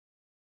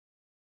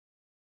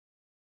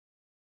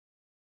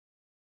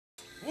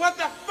What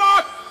the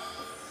fuck?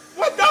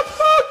 What the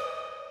fuck?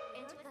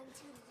 And you're going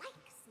to like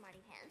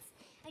Smarty Pants,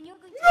 and you're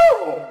going to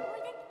No! like them more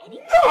than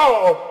anything. No!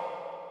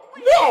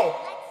 No!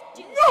 Let's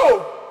do No!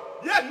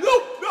 Yeah, no!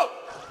 No!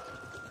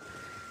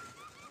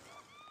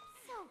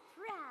 So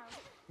proud.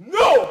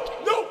 No!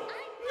 No!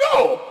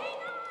 No!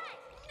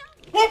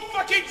 Won't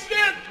fucking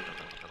stand!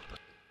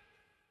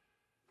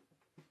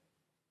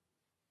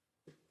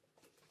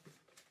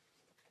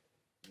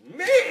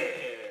 Man!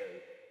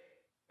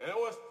 That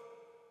was...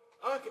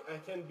 I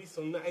can be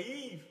so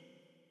naive.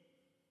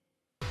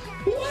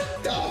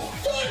 What the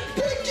fuck,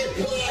 Pinkie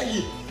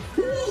Pie?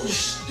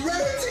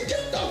 Rarity,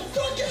 get the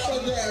fuck out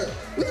of there!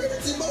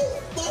 Rarity, move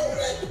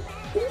it!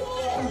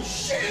 Oh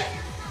shit!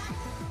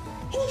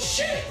 Oh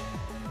shit!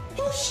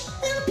 Oh shit!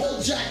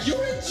 Applejack,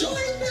 you're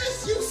enjoying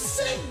this, you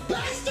sick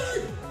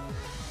bastard!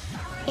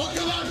 Oh,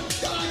 come on!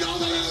 Come on, go!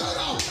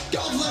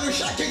 Go,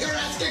 Fluttershy! Kick her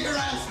ass! Kick her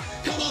ass!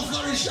 Come on,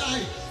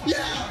 Fluttershy!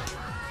 Yeah!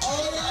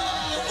 Oh,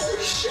 oh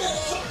shit!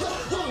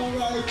 Oh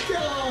my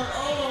god!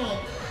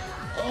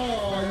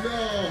 Oh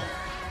no!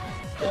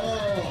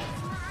 Oh,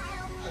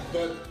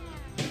 but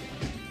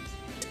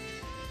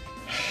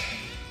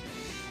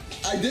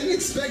I didn't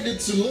expect it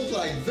to look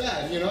like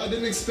that, you know? I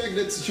didn't expect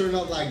it to turn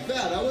out like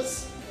that. I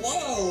was,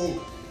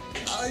 whoa!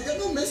 I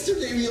know Mr.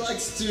 Davey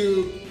likes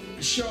to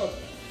show a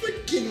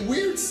freaking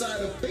weird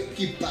side of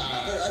Pinkie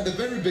Pie. At the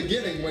very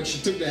beginning, when she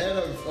took the head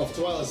of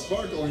Twilight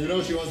Sparkle, you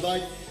know, she was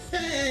like,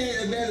 hey,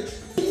 and then,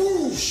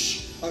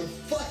 whoosh! A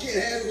fucking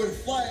head went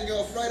flying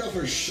off right off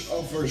her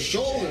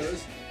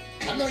shoulders.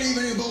 I'm not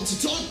even able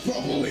to talk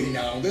properly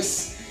now.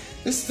 This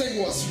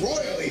thing was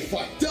royally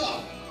fucked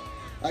up.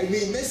 I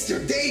mean, Mr.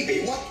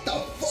 Davey, what the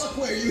fuck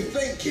were you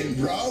thinking,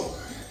 bro?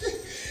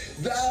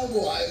 That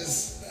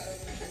was...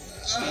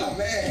 oh,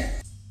 man.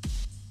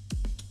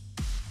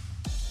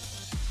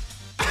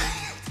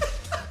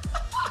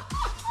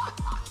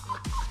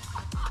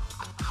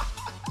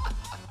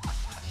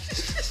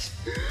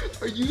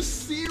 Are you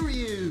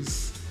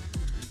serious?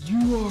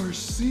 You are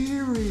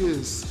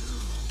serious?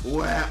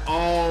 Well,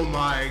 oh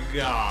my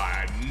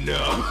god,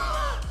 no.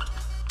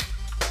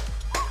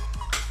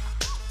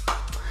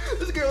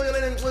 This girl, look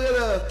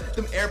at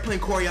them airplane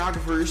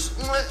choreographers.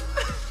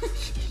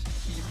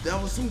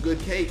 That was some good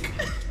cake.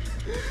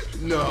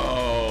 No,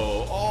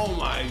 oh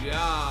my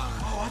god.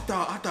 Oh,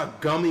 I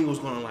thought Gummy was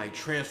gonna like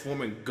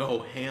transform and go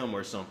ham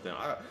or something.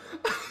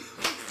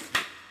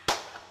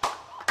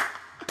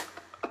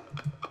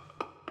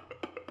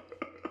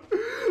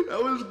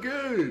 That was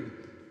good.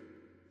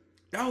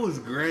 That was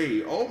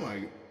great. Oh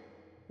my.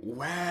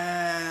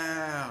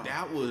 Wow.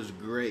 That was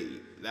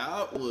great.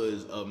 That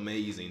was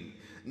amazing.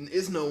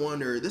 It's no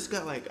wonder this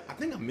got like, I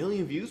think 1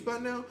 million views by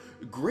now.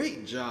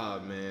 Great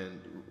job,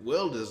 man.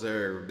 Well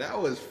deserved. That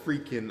was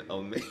freaking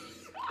amazing.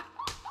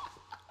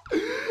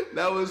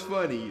 That was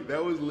funny.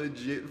 That was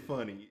legit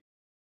funny.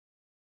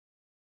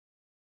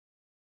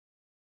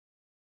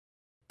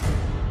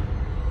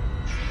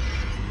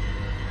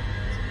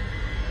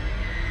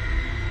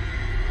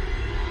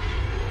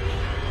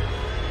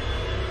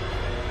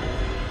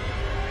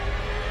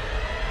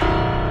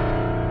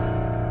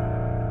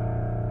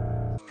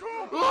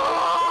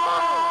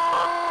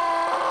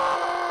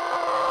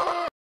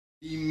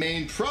 The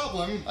main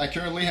problem I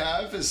currently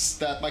have is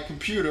that my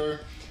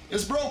computer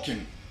is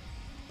broken.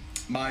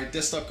 My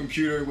desktop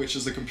computer, which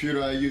is the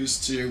computer I use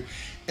to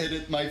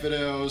edit my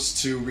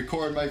videos, to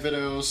record my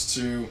videos,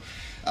 to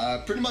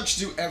pretty much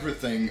do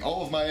everything.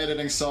 All of my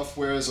editing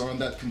softwares are on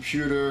that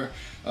computer,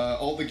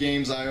 all the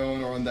games I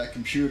own are on that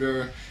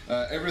computer,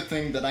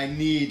 everything that I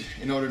need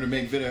in order to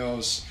make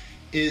videos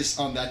is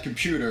on that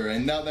computer,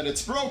 and now that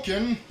it's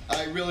broken,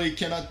 I really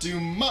cannot do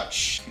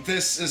much.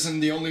 This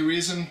isn't the only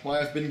reason why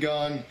I've been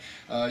gone.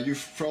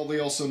 You've probably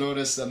also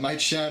noticed that my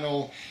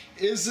channel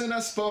isn't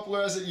as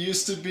popular as it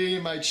used to be.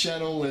 My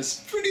channel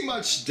is pretty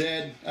much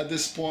dead at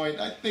this point.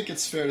 I think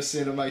it's fair to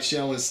say that my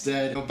channel is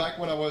dead. You know, back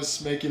when I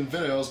was making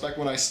videos, back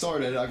when I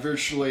started, I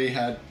virtually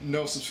had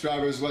no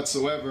subscribers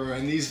whatsoever,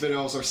 and these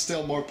videos are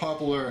still more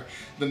popular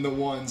than the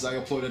ones I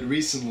uploaded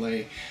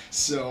recently.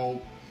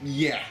 So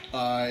yeah,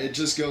 it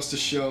just goes to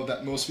show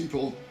that most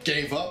people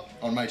gave up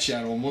on my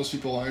channel. Most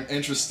people aren't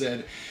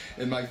interested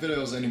in my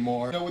videos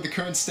anymore. You know, with the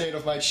current state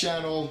of my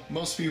channel,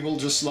 most people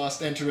just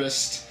lost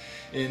interest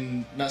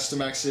in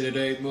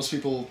MASTERMAX888. Most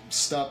people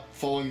stopped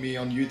following me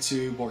on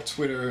YouTube or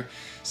Twitter,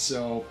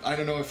 so I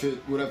don't know if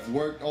it would have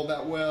worked all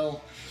that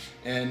well.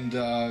 And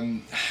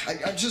I'm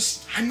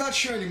not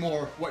sure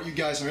anymore what you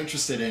guys are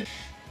interested in.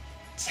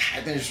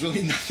 There's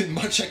really nothing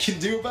much I can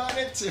do about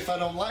it. If I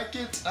don't like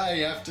it, I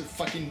have to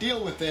fucking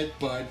deal with it,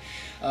 but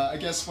I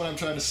guess what I'm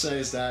trying to say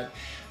is that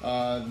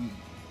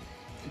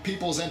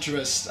people's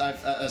interest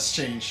has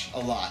changed a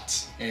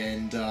lot,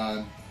 and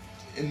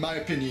in my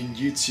opinion,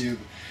 YouTube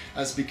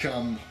has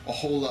become a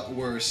whole lot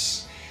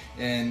worse,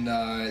 and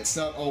it's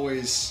not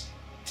always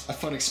a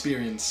fun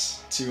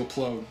experience to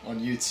upload on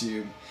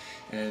YouTube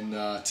and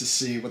to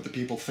see what the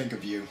people think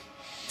of you,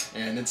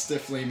 and it's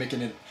definitely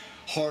making it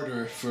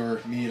harder for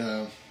me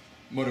to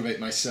motivate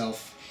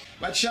myself.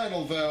 My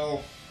channel,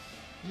 though,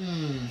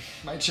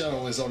 My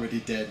channel is already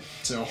dead,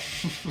 so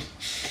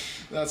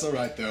that's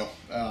alright though.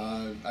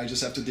 I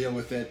just have to deal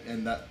with it,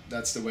 and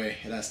that's the way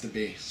it has to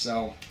be.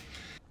 So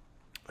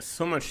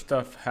much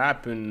stuff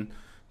happened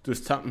to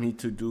stop me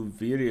to do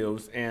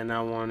videos, and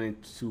I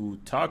wanted to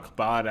talk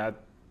about that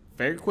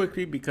very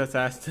quickly because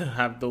I still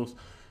have those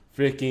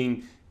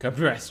freaking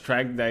copyright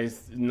strike that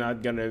is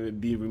not gonna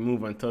be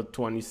removed until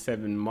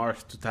 27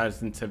 March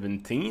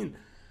 2017.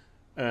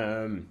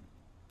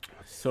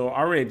 So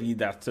already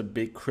that's a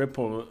big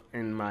cripple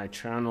in my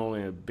channel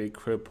and a big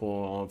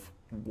cripple of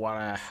what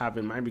I have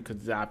in mind,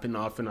 because it happens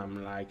often.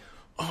 I'm like,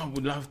 oh, I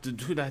would love to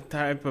do that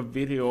type of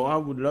video. I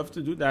would love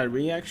to do that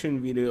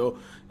reaction video.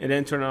 And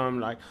then turn on, I'm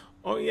like,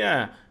 oh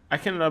yeah, I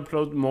can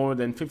upload more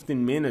than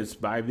 15 minutes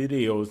by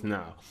videos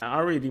now.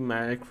 Already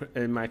my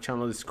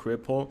channel is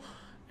crippled,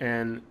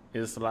 and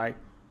it's like,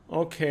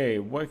 okay,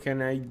 what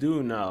can I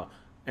do now?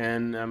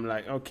 And I'm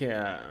like, okay,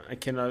 I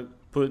cannot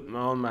put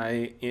all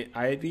my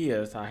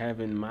ideas I have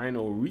in mind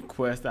or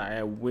requests that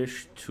I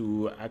wish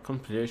to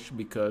accomplish,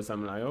 because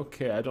I'm like,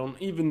 okay, I don't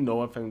even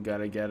know if I'm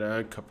gonna get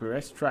a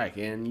copyright strike.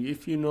 And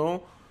if you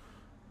know,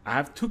 I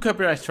have 2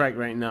 copyright strikes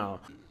right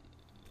now.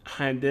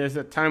 And there's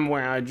a time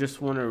where I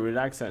just want to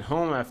relax at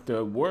home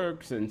after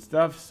work and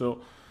stuff, so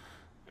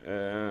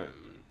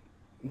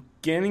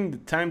getting the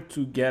time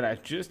to get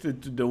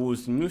adjusted to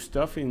those new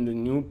stuff in the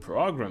new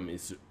program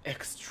is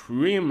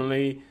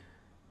extremely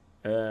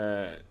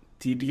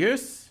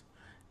tedious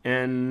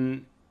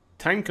and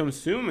time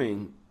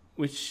consuming,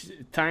 which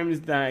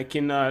times that I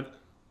cannot,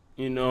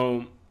 you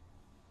know,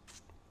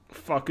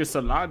 focus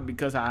a lot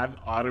because I have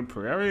other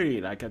priority.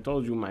 Like I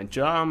told you, my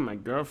job, my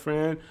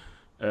girlfriend,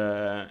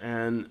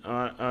 and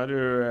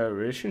other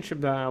relationship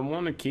that I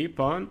want to keep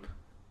on.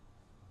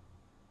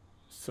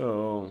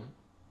 So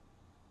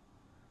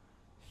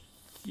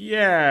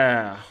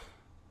yeah,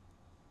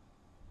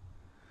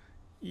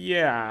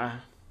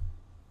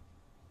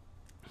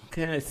 what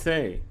can I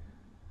say?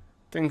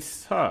 Things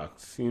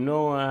sucks, you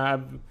know. I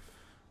have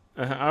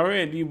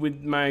already,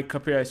 with my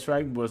copyright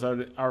strike, was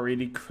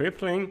already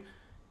crippling.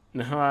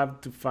 Now I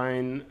have to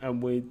find a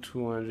way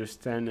to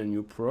understand a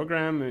new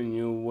program, a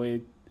new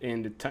way,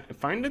 and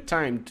find the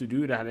time to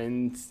do that,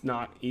 and it's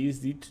not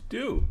easy to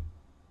do.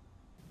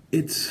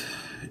 It's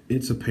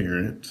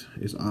apparent.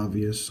 It's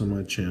obvious on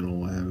my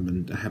channel. I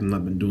have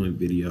not been doing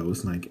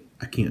videos. Like,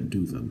 I can't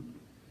do them.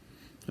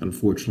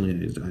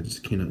 Unfortunately, I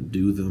just cannot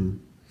do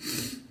them.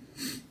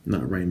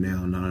 Not right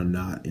now.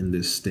 Not in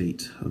this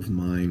state of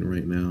mind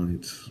right now.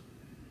 It's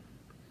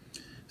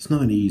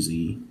not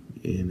easy,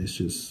 and it's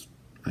just,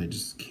 I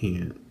just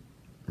can't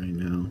right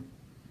now.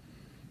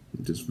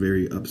 I'm just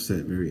very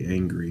upset, very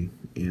angry,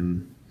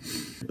 and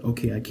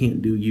okay, I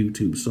can't do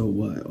YouTube, so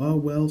what? Oh,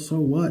 well, so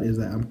what is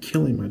that? I'm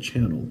killing my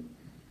channel.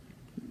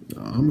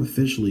 I'm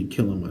officially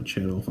killing my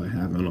channel if I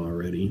haven't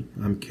already.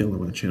 I'm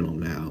killing my channel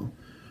now.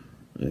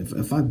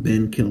 If I've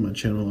been killing my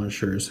channel, I'm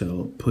sure as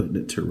hell putting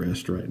it to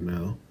rest right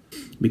now,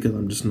 because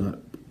I'm just not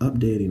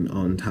updating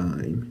on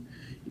time.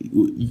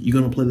 You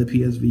gonna play the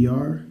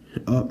PSVR?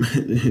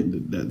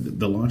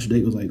 The launch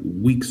date was like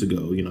weeks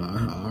ago. You know,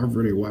 I've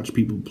already watched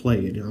people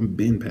play it. I'm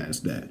been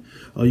past that.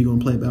 Oh, you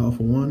gonna play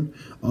Battlefield 1?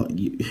 Oh,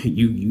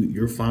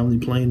 you're finally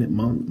playing it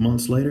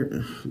months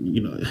later.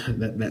 You know,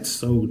 that's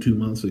so 2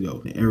 months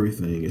ago.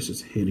 Everything is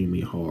just hitting me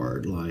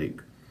hard.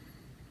 Like,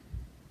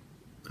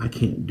 I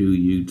can't do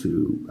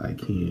YouTube. I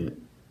can't.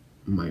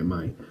 My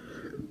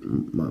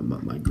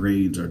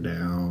grades are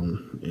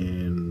down,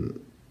 and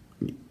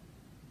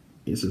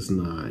it's just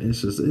not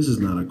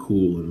a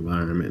cool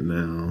environment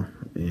now,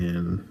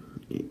 and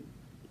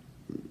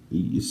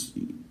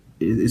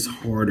it's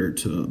harder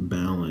to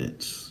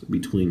balance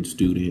between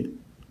student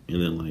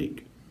and then,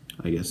 like,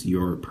 I guess,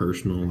 your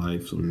personal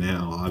life. So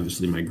now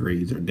obviously my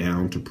grades are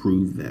down to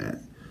prove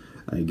that,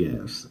 I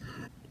guess.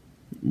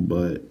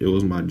 But it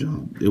was my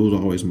job. It was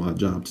always my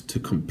job to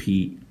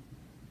compete,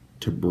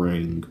 to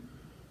bring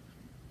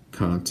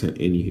content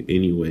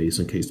anyways,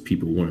 in case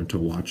people wanted to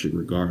watch it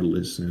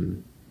regardless,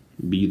 and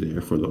be there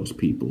for those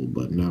people.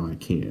 But now I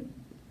can't,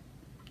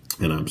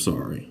 and I'm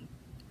sorry.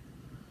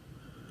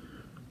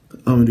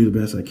 I'm gonna do the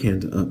best I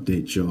can to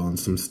update y'all on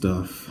some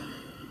stuff,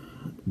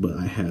 but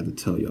I had to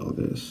tell y'all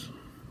this.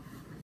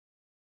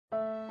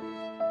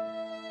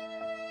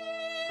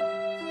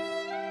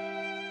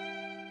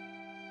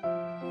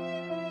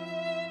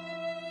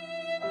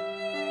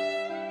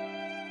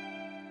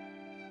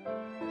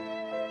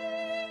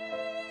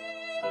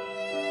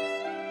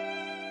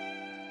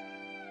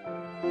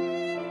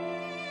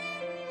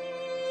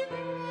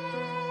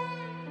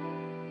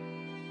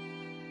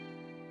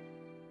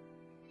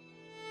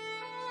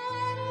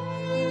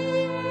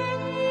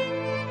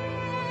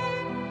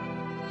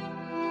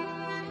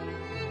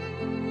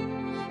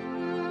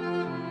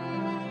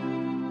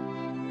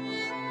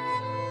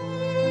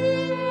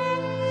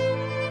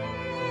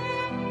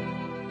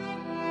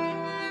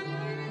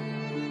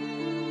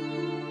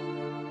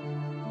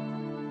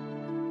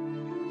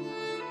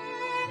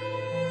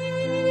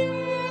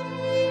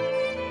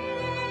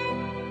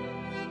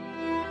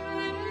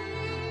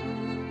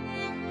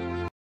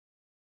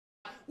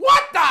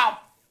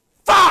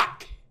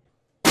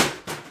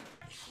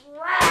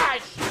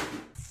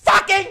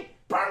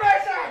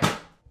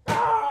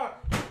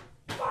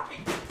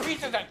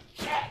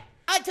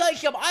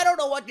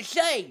 to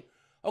say,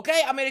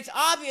 okay? I mean, it's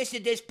obvious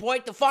at this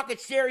point the fucking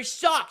series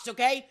sucks,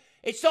 okay?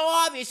 It's so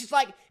obvious.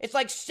 It's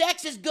like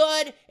sex is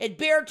good and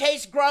beer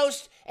tastes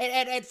gross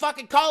and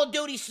fucking Call of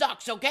Duty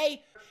sucks,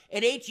 okay?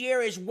 And each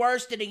year is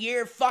worse than the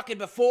year fucking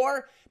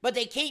before, but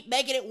they keep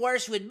making it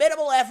worse with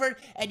minimal effort,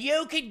 and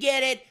you can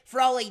get it for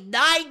only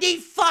 $90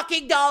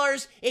 fucking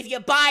if you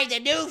buy the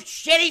new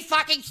shitty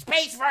fucking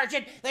space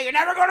version that you're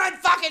never gonna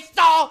fucking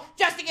install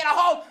just to get a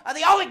hold of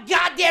the only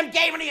goddamn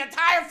game in the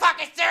entire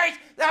fucking series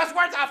that was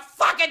worth a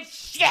fucking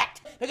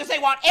shit. Because they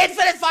want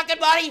infinite fucking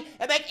money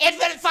and make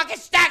infinite fucking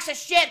stacks of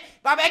shit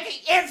by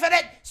making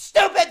infinite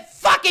stupid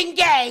fucking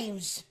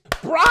games.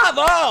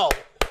 Bravo!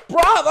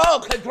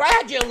 Bravo!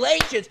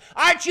 Congratulations!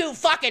 Aren't you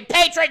fucking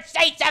patron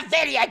saints of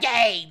video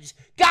games?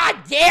 God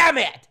damn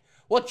it!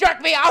 Well,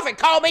 jerk me off and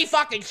call me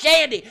fucking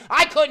Sandy.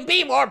 I couldn't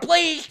be more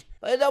pleased.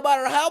 No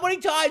matter how many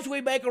times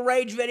we make a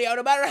rage video,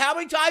 no matter how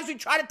many times we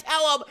try to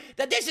tell them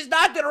that this is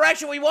not the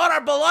direction we want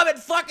our beloved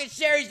fucking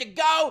series to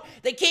go,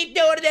 they keep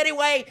doing it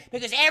anyway,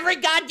 because every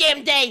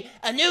goddamn day,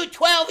 a new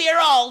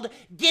 12-year-old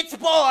gets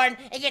born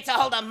and gets a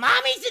hold of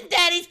mommy's and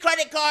daddy's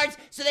credit cards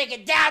so they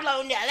can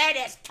download the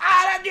latest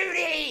Call of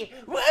Duty.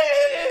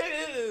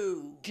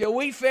 Woo! So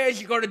we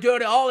fans are going to do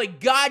the only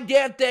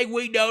goddamn thing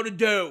we know to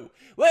do.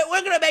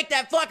 We're gonna make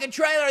that fucking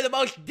trailer the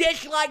most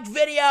disliked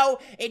video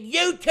in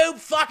YouTube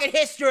fucking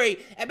history.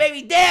 And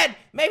maybe then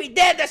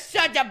the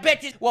sons of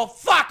bitches will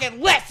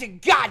fucking listen,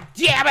 god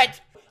damn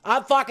it!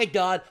 I'm fucking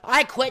done.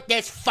 I quit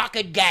this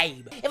fucking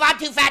game. If I'm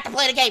too fat to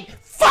play the game,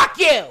 fuck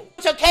you!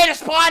 It's okay to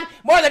spawn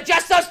more than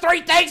just those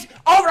 3 things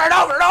over and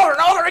over and over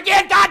and over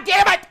again, god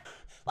damn it!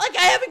 Like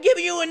I haven't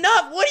given you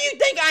enough. What do you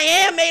think I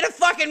am, made of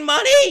fucking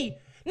money?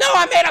 No,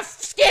 I'm made of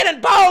skin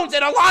and bones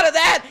and a lot of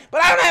that,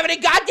 but I don't have any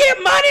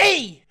goddamn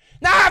money!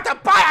 Now I have to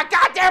buy a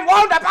goddamn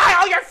loan to buy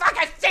all your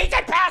fucking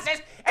season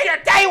passes and your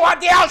day 1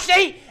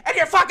 DLC and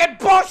your fucking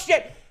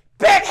bullshit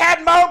big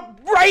head mode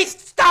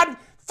race stun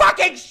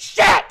fucking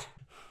shit!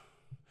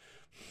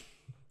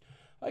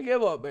 I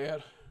give up,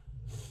 man.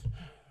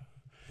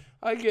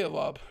 I give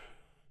up.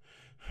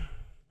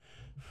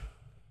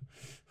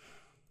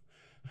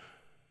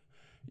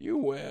 You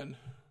win.